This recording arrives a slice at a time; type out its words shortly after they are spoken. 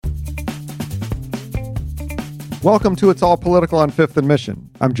Welcome to It's All Political on Fifth and Mission.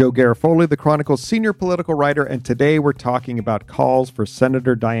 I'm Joe Garofoli, the Chronicle's senior political writer, and today we're talking about calls for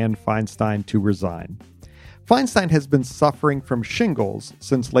Senator Dianne Feinstein to resign. Feinstein has been suffering from shingles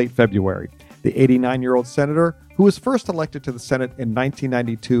since late February. The 89-year-old senator, who was first elected to the Senate in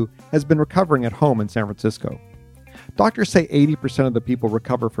 1992, has been recovering at home in San Francisco. Doctors say 80% of the people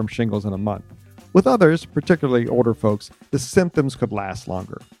recover from shingles in a month. With others, particularly older folks, the symptoms could last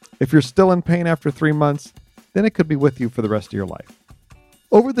longer. If you're still in pain after 3 months, then it could be with you for the rest of your life.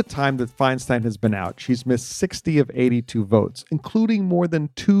 Over the time that Feinstein has been out, she's missed 60 of 82 votes, including more than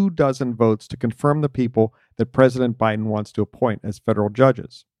 24 votes to confirm the people that President Biden wants to appoint as federal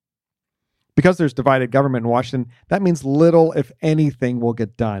judges. Because there's divided government in Washington, that means little, if anything, will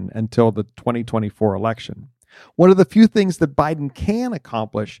get done until the 2024 election. One of the few things that Biden can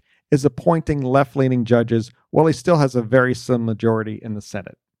accomplish is appointing left-leaning judges while he still has a very slim majority in the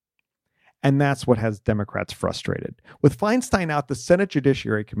Senate. And that's what has Democrats frustrated. With Feinstein out, the Senate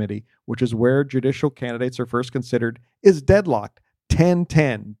Judiciary Committee, which is where judicial candidates are first considered, is deadlocked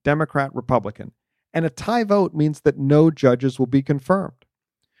 10-10, Democrat-Republican. And a tie vote means that no judges will be confirmed.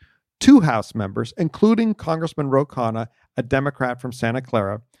 2 House members, including Congressman Ro Khanna, a Democrat from Santa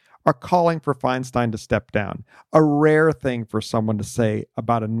Clara, are calling for Feinstein to step down, a rare thing for someone to say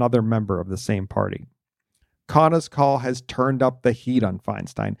about another member of the same party. Khanna's call has turned up the heat on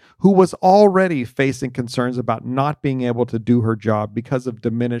Feinstein, who was already facing concerns about not being able to do her job because of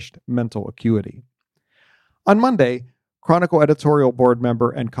diminished mental acuity. On Monday, Chronicle editorial board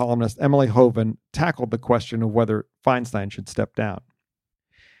member and columnist Emily Hoeven tackled the question of whether Feinstein should step down.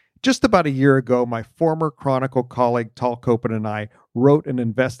 Just about a year ago, my former Chronicle colleague Tal Koppen and I wrote an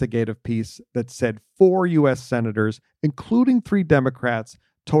investigative piece that said 4 U.S. senators, including 3 Democrats,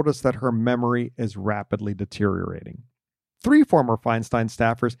 told us that her memory is rapidly deteriorating. 3 former Feinstein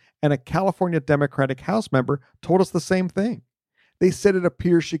staffers and a California Democratic House member told us the same thing. They said it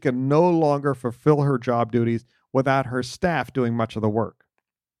appears she can no longer fulfill her job duties without her staff doing much of the work.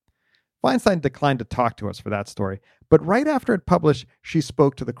 Feinstein declined to talk to us for that story, but right after it published, she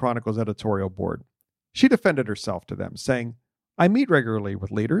spoke to the Chronicle's editorial board. She defended herself to them, saying, "I meet regularly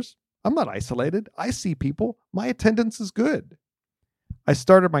with leaders. I'm not isolated. I see people. My attendance is good." I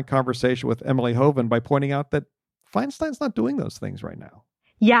started my conversation with Emily Hoeven by pointing out that Feinstein's not doing those things right now.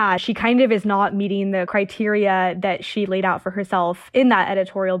 Yeah, she kind of is not meeting the criteria that she laid out for herself in that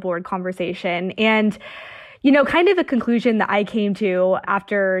editorial board conversation. And, kind of the conclusion that I came to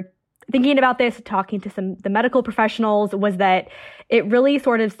after thinking about this, talking to the medical professionals, was that it really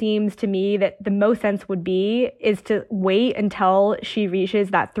sort of seems to me that the most sense would be is to wait until she reaches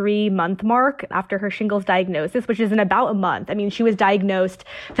that 3-month mark after her shingles diagnosis, which is in about a month. I mean, she was diagnosed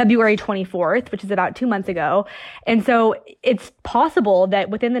February 24th, which is about 2 months ago. And so it's possible that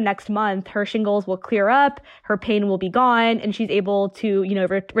within the next month, her shingles will clear up, her pain will be gone, and she's able to,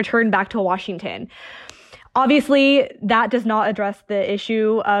 return back to Washington. Obviously, that does not address the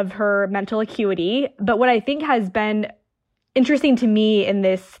issue of her mental acuity. But what I think has been interesting to me in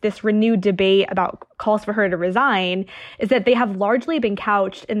this renewed debate about calls for her to resign is that they have largely been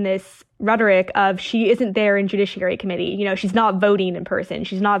couched in this rhetoric of she isn't there in Judiciary Committee. She's not voting in person.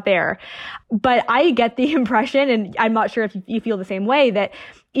 She's not there. But I get the impression, and I'm not sure if you feel the same way, that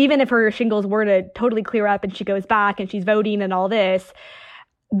even if her shingles were to totally clear up and she goes back and she's voting and all this,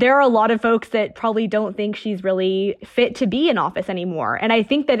 there are a lot of folks that probably don't think she's really fit to be in office anymore. And I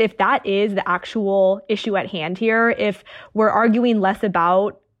think that if that is the actual issue at hand here, if we're arguing less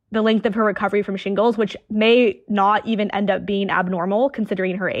about the length of her recovery from shingles, which may not even end up being abnormal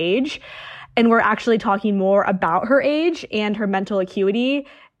considering her age, and we're actually talking more about her age and her mental acuity,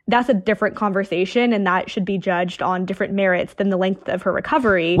 that's a different conversation, and that should be judged on different merits than the length of her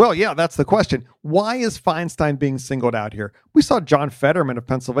recovery. Well, yeah, that's the question. Why is Feinstein being singled out here? We saw John Fetterman of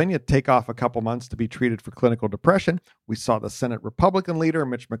Pennsylvania take off a couple months to be treated for clinical depression. We saw the Senate Republican leader,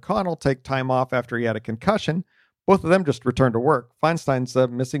 Mitch McConnell, take time off after he had a concussion. Both of them just returned to work. Feinstein's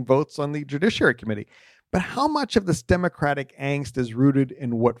missing votes on the Judiciary Committee. But how much of this Democratic angst is rooted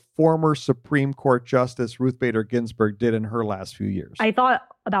in what former Supreme Court Justice Ruth Bader Ginsburg did in her last few years? I thought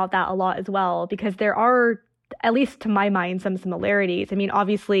about that a lot as well, because there are, at least to my mind, some similarities. I mean,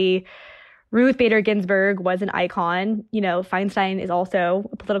 obviously, Ruth Bader Ginsburg was an icon. Feinstein is also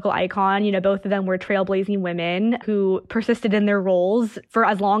a political icon. Both of them were trailblazing women who persisted in their roles for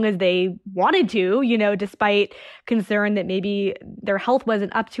as long as they wanted to, despite concern that maybe their health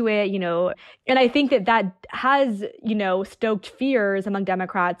wasn't up to it, And I think that has, stoked fears among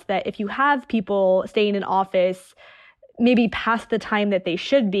Democrats that if you have people staying in office maybe past the time that they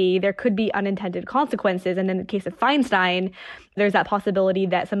should be, there could be unintended consequences. And in the case of Feinstein, there's that possibility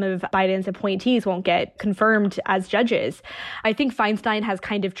that some of Biden's appointees won't get confirmed as judges. I think Feinstein has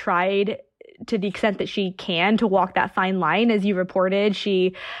kind of tried to the extent that she can to walk that fine line. As you reported,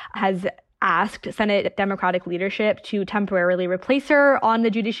 she has asked Senate Democratic leadership to temporarily replace her on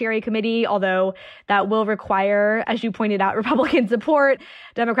the Judiciary Committee, although that will require, as you pointed out, Republican support.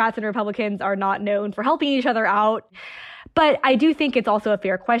 Democrats and Republicans are not known for helping each other out. But I do think it's also a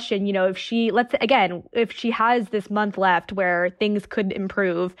fair question, if she has this month left where things could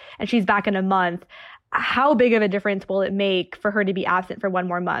improve and she's back in a month, how big of a difference will it make for her to be absent for one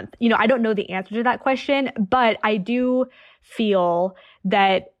more month? I don't know the answer to that question, but I do feel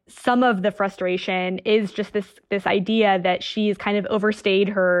that some of the frustration is just this idea that she's kind of overstayed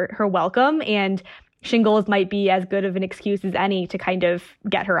her welcome, and shingles might be as good of an excuse as any to kind of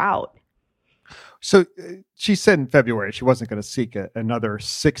get her out. So she said in February she wasn't going to seek another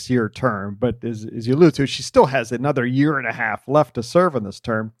 6-year term, but as you allude to, she still has another year and a half left to serve in this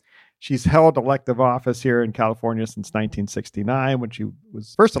term. She's held elective office here in California since 1969, when she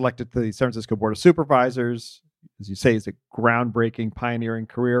was first elected to the San Francisco Board of Supervisors. As you say, it's a groundbreaking, pioneering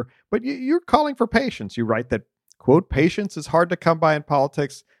career. But you're calling for patience. You write that, quote, patience is hard to come by in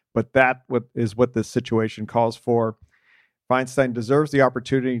politics, but that is what this situation calls for. Feinstein deserves the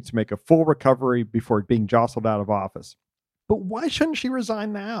opportunity to make a full recovery before being jostled out of office. But why shouldn't she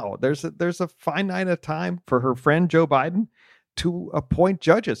resign now? There's a finite of time for her friend Joe Biden to appoint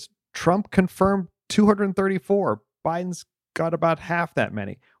judges. Trump confirmed 234. Biden's got about half that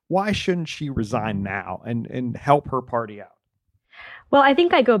many. Why shouldn't she resign now and help her party out? Well, I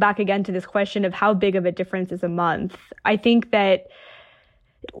think I go back again to this question of how big of a difference is a month. I think that,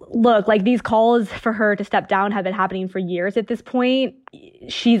 look, like, these calls for her to step down have been happening for years at this point.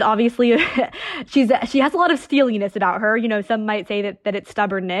 She's obviously, she has a lot of steeliness about her. Some might say that it's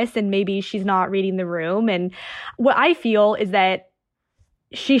stubbornness and maybe she's not reading the room. And what I feel is that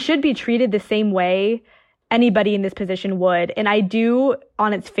she should be treated the same way anybody in this position would. And I do,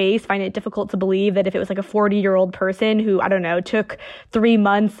 on its face, find it difficult to believe that if it was like a 40-year-old person who, took 3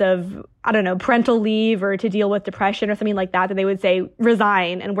 months of, parental leave or to deal with depression or something like that, that they would say,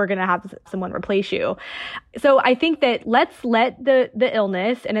 resign, and we're going to have someone replace you. So I think that let's let the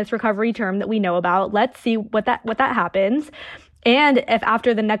illness and its recovery term that we know about, let's see what that happens. And if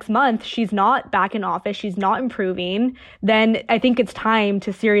after the next month she's not back in office, she's not improving, then I think it's time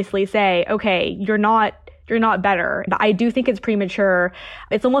to seriously say, okay, you're not better. But I do think it's premature.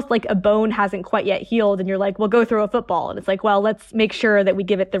 It's almost like a bone hasn't quite yet healed and you're like, well, go throw a football. And it's like, well, let's make sure that we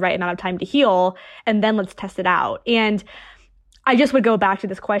give it the right amount of time to heal and then let's test it out. And I just would go back to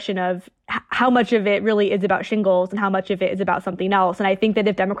this question of how much of it really is about shingles and how much of it is about something else. And I think that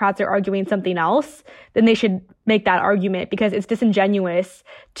if Democrats are arguing something else, then they should make that argument, because it's disingenuous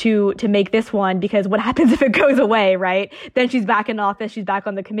to make this one, because what happens if it goes away, right? Then she's back in office, she's back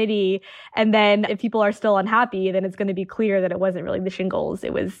on the committee. And then if people are still unhappy, then it's going to be clear that it wasn't really the shingles.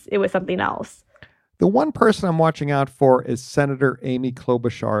 It was something else. The one person I'm watching out for is Senator Amy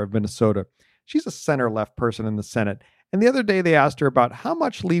Klobuchar of Minnesota. She's a center-left person in the Senate. And the other day they asked her about how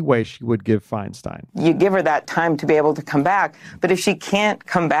much leeway she would give Feinstein. You give her that time to be able to come back. But if she can't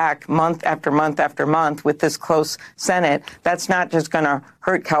come back month after month after month with this close Senate, that's not just going to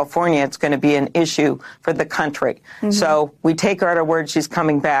hurt California. It's going to be an issue for the country. Mm-hmm. So we take her at her word. She's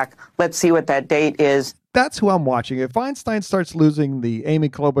coming back. Let's see what that date is. That's who I'm watching. If Feinstein starts losing the Amy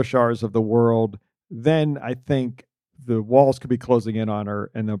Klobuchars of the world, then I think the walls could be closing in on her,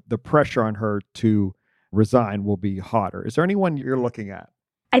 and the pressure on her to resign will be hotter. Is there anyone you're looking at?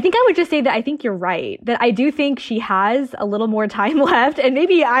 I think I would just say that I think you're right, that I do think she has a little more time left. And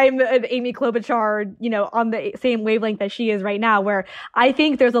maybe I'm an Amy Klobuchar, on the same wavelength that she is right now, where I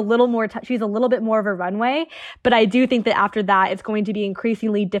think there's a little more, she's a little bit more of a runway. But I do think that after that, it's going to be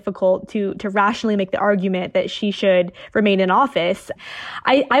increasingly difficult to rationally make the argument that she should remain in office.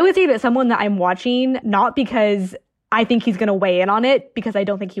 I would say that someone that I'm watching, not because I think he's going to weigh in on it, because I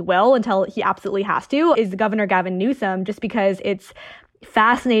don't think he will until he absolutely has to, is Governor Gavin Newsom, just because it's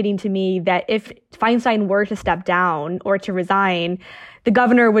fascinating to me that if Feinstein were to step down or to resign, the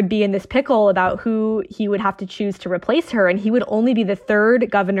governor would be in this pickle about who he would have to choose to replace her. And he would only be the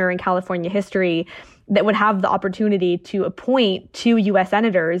third governor in California history that would have the opportunity to appoint 2 U.S.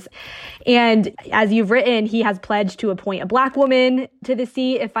 senators. And as you've written, he has pledged to appoint a Black woman to the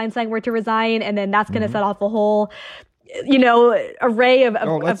seat if Feinstein were to resign. And then that's going to set off a whole array of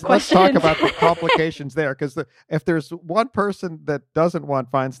questions. Let's talk about the complications there, because if there's one person that doesn't want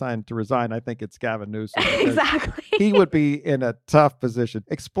Feinstein to resign, I think it's Gavin Newsom. Exactly. He would be in a tough position.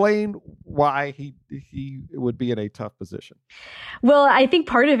 Explain why he would be in a tough position? Well, I think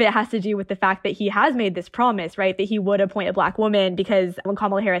part of it has to do with the fact that he has made this promise, right, that he would appoint a Black woman, because when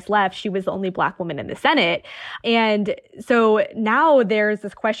Kamala Harris left, she was the only Black woman in the Senate. And so now there's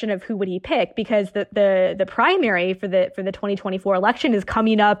this question of who would he pick, because the primary for the 2024 election is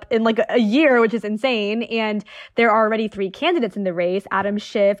coming up in like a year, which is insane. And there are already 3 candidates in the race: Adam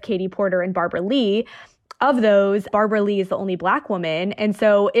Schiff, Katie Porter, and Barbara Lee. Of those, Barbara Lee is the only Black woman. And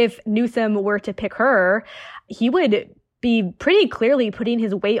so if Newsom were to pick her, he would be pretty clearly putting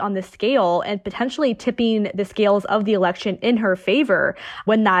his weight on the scale and potentially tipping the scales of the election in her favor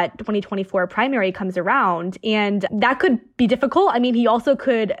when that 2024 primary comes around. And that could be difficult. I mean, he also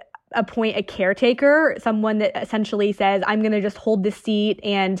could appoint a caretaker, someone that essentially says, I'm going to just hold this seat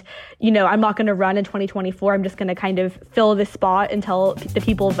and, I'm not going to run in 2024. I'm just going to kind of fill this spot until the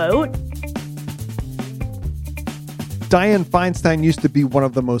people vote. Dianne Feinstein used to be one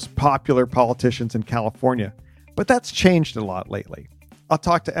of the most popular politicians in California, but that's changed a lot lately. I'll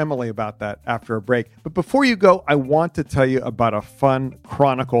talk to Emily about that after a break. But before you go, I want to tell you about a fun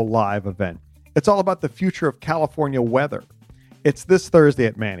Chronicle Live event. It's all about the future of California weather. It's this Thursday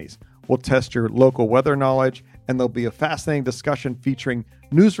at Manny's. We'll test your local weather knowledge, and there'll be a fascinating discussion featuring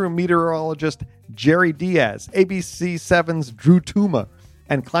newsroom meteorologist Jerry Diaz, ABC 7's Drew Tuma,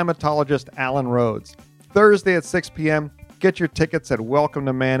 and climatologist Alan Rhodes. Thursday at 6 p.m. Get your tickets at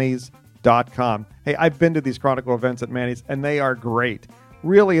welcometomannys.com. Hey, I've been to these Chronicle events at Manny's, and they are great.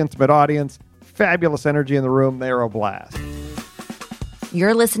 Really intimate audience, fabulous energy in the room. They are a blast.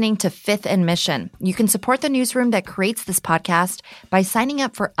 You're listening to Fifth and Mission. You can support the newsroom that creates this podcast by signing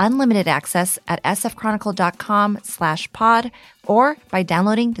up for unlimited access at sfchronicle.com/pod or by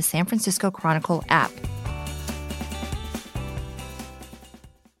downloading the San Francisco Chronicle app.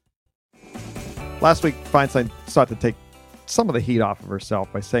 Last week, Feinstein sought to take some of the heat off of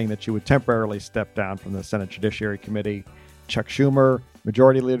herself by saying that she would temporarily step down from the Senate Judiciary Committee. Chuck Schumer,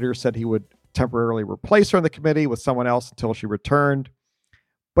 majority leader, said he would temporarily replace her in the committee with someone else until she returned.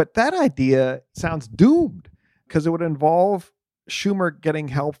 But that idea sounds doomed because it would involve Schumer getting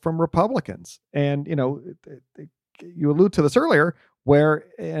help from Republicans. And, you allude to this earlier, where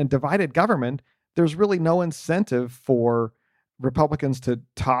in divided government, there's really no incentive for Republicans to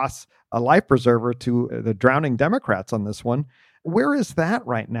toss a life preserver to the drowning Democrats on this one. Where is that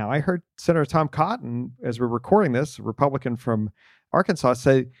right now? I heard Senator Tom Cotton, as we're recording this, a Republican from Arkansas,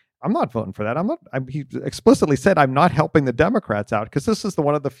 say, I'm not voting for that. He explicitly said, I'm not helping the Democrats out because this is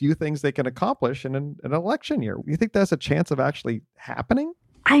one of the few things they can accomplish in an election year. You think there's a chance of actually happening?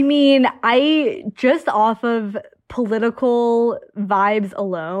 I mean, just off of political vibes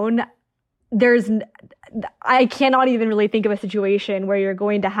alone, I cannot even really think of a situation where you're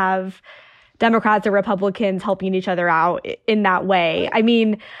going to have Democrats or Republicans helping each other out in that way. I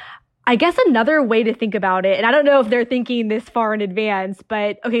mean, I guess another way to think about it, and I don't know if they're thinking this far in advance,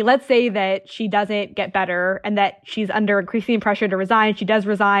 but okay, let's say that she doesn't get better and that she's under increasing pressure to resign. She does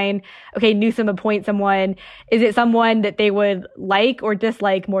resign. Okay, Newsom appoints someone. Is it someone that they would like or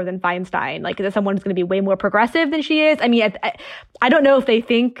dislike more than Feinstein? Like, is it someone who's going to be way more progressive than she is? I mean, I don't know if they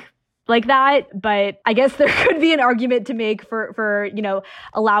think like that, but I guess there could be an argument to make for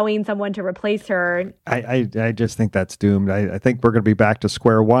allowing someone to replace her. I just think that's doomed. I think we're going to be back to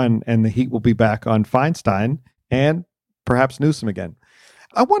square one, and the heat will be back on Feinstein and perhaps Newsom again.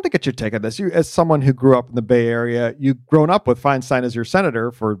 I wanted to get your take on this. You, as someone who grew up in the Bay Area, you've grown up with Feinstein as your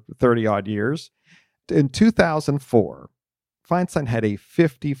senator for 30 odd years. In 2004, Feinstein had a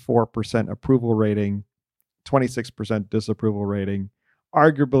 54% approval rating, 26% disapproval rating.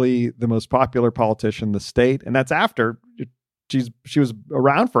 Arguably the most popular politician in the state. And that's after she was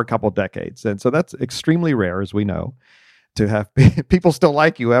around for a couple of decades. And so that's extremely rare, as we know, to have people still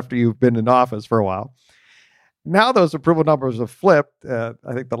like you after you've been in office for a while. Now those approval numbers have flipped. I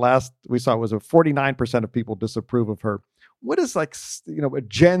think the last we saw was 49% of people disapprove of her. What is a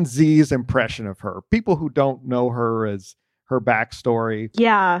Gen Z's impression of her? People who don't know her as her backstory.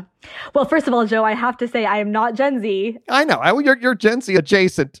 Yeah. Well, first of all, Joe, I have to say I am not Gen Z. I know. You're Gen Z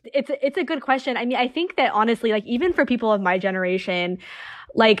adjacent. It's a good question. I mean, I think that honestly, even for people of my generation,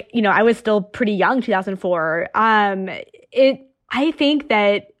 I was still pretty young, 2004. I think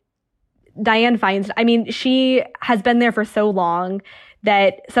that Dianne Feinstein, I mean, she has been there for so long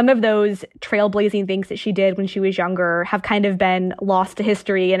that some of those trailblazing things that she did when she was younger have kind of been lost to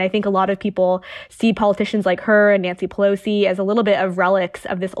history. And I think a lot of people see politicians like her and Nancy Pelosi as a little bit of relics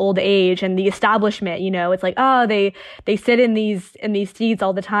of this old age and the establishment. It's like, oh, they sit in these seats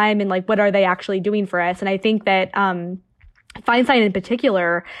all the time, and what are they actually doing for us? And I think that Feinstein in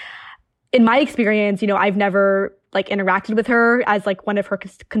particular, in my experience, I've never like interacted with her as like one of her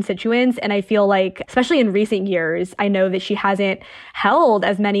constituents. And I feel like, especially in recent years, I know that she hasn't held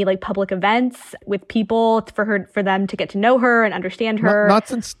as many like public events with people for them to get to know her and understand her. Not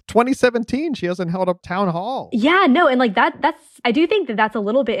since 2017. She hasn't held a town hall. Yeah, no. And like I do think that that's a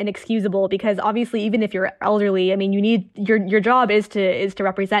little bit inexcusable, because obviously, even if you're elderly, I mean, you need your job is to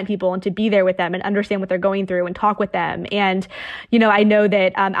represent people and to be there with them and understand what they're going through and talk with them. And, I know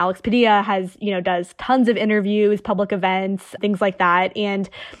that Alex Padilla has, does tons of interviews, public events, things like that. And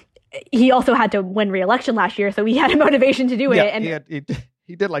he also had to win re-election last year, so he had a motivation to do it. And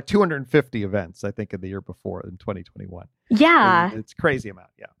he did like 250 events, I think, in the year before in 2021. Yeah. It's a crazy amount.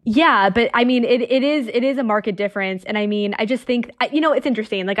 Yeah. Yeah. But I mean, it is a market difference. And I mean, I just think, it's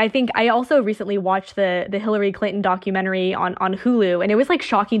interesting. Like, I think I also recently watched the Hillary Clinton documentary on Hulu, and it was like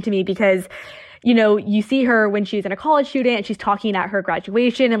shocking to me because, you see her when she's in a college student and she's talking at her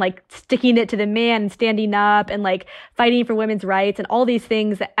graduation and like sticking it to the man and standing up and like fighting for women's rights and all these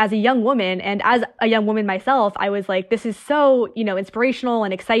things as a young woman. And as a young woman myself, I was like, this is so, inspirational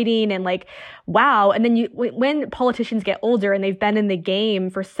and exciting and like, wow. And then when politicians get older and they've been in the game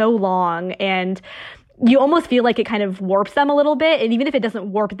for so long, and you almost feel like it kind of warps them a little bit. And even if it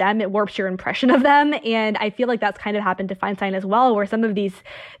doesn't warp them, it warps your impression of them. And I feel like that's kind of happened to Feinstein as well, where some of these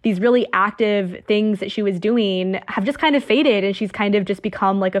really active things that she was doing have just kind of faded, and she's kind of just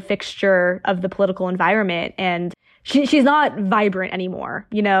become like a fixture of the political environment. And she's not vibrant anymore,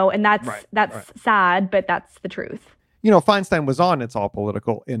 and that's sad, but that's the truth. Feinstein was on It's All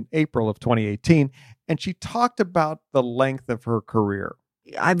Political in April of 2018, and she talked about the length of her career.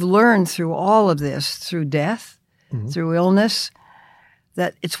 I've learned through all of this, through death, through illness,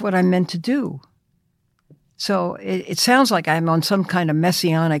 that it's what I'm meant to do. So it sounds like I'm on some kind of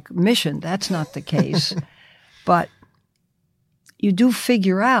messianic mission. That's not the case. But you do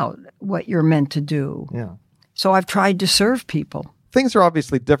figure out what you're meant to do. Yeah. So I've tried to serve people. Things are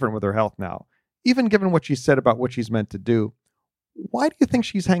obviously different with her health now. Even given what she said about what she's meant to do, why do you think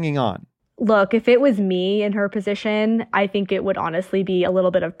she's hanging on? Look, if it was me in her position, I think it would honestly be a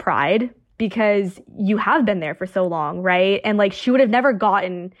little bit of pride, because you have been there for so long, right? And like, she would have never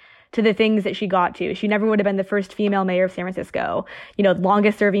gotten to the things that she got to. She never would have been the first female mayor of San Francisco,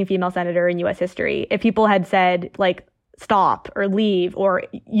 longest serving female senator in US history. If people had said like, stop or leave, or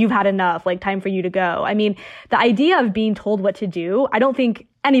you've had enough, like time for you to go. I mean, the idea of being told what to do, I don't think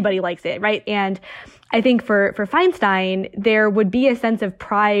anybody likes it, right? And I think for Feinstein, there would be a sense of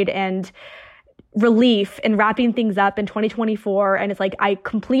pride and relief in wrapping things up in 2024. And it's like, I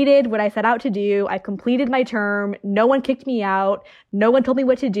completed what I set out to do. I completed my term. No one kicked me out. No one told me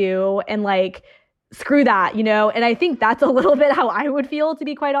what to do. And like, screw that, And I think that's a little bit how I would feel, to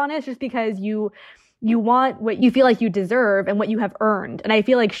be quite honest, just because you want what you feel like you deserve and what you have earned. And I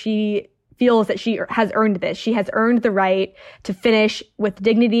feel like she feels that she has earned this. She has earned the right to finish with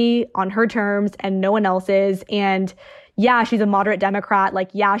dignity on her terms and no one else's. And yeah, she's a moderate Democrat. Like,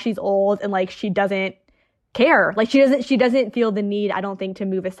 yeah, she's old, and like, she doesn't care. Like, she doesn't feel the need, I don't think, to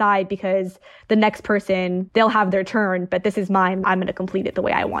move aside, because the next person, they'll have their turn, but this is mine. I'm going to complete it the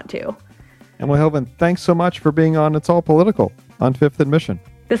way I want to. Emily Hovind, thanks so much for being on It's All Political on Fifth and Mission.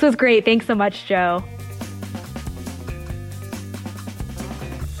 This was great. Thanks so much, Joe.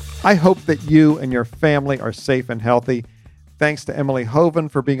 I hope that you and your family are safe and healthy. Thanks to Emily Hovind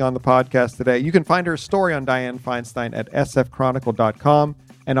for being on the podcast today. You can find her story on Dianne Feinstein at sfchronicle.com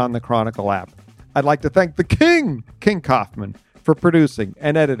and on the Chronicle app. I'd like to thank the King Kaufman, for producing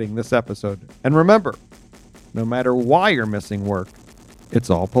and editing this episode. And remember, no matter why you're missing work,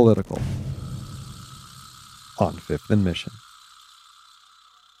 it's all political on Fifth and Mission.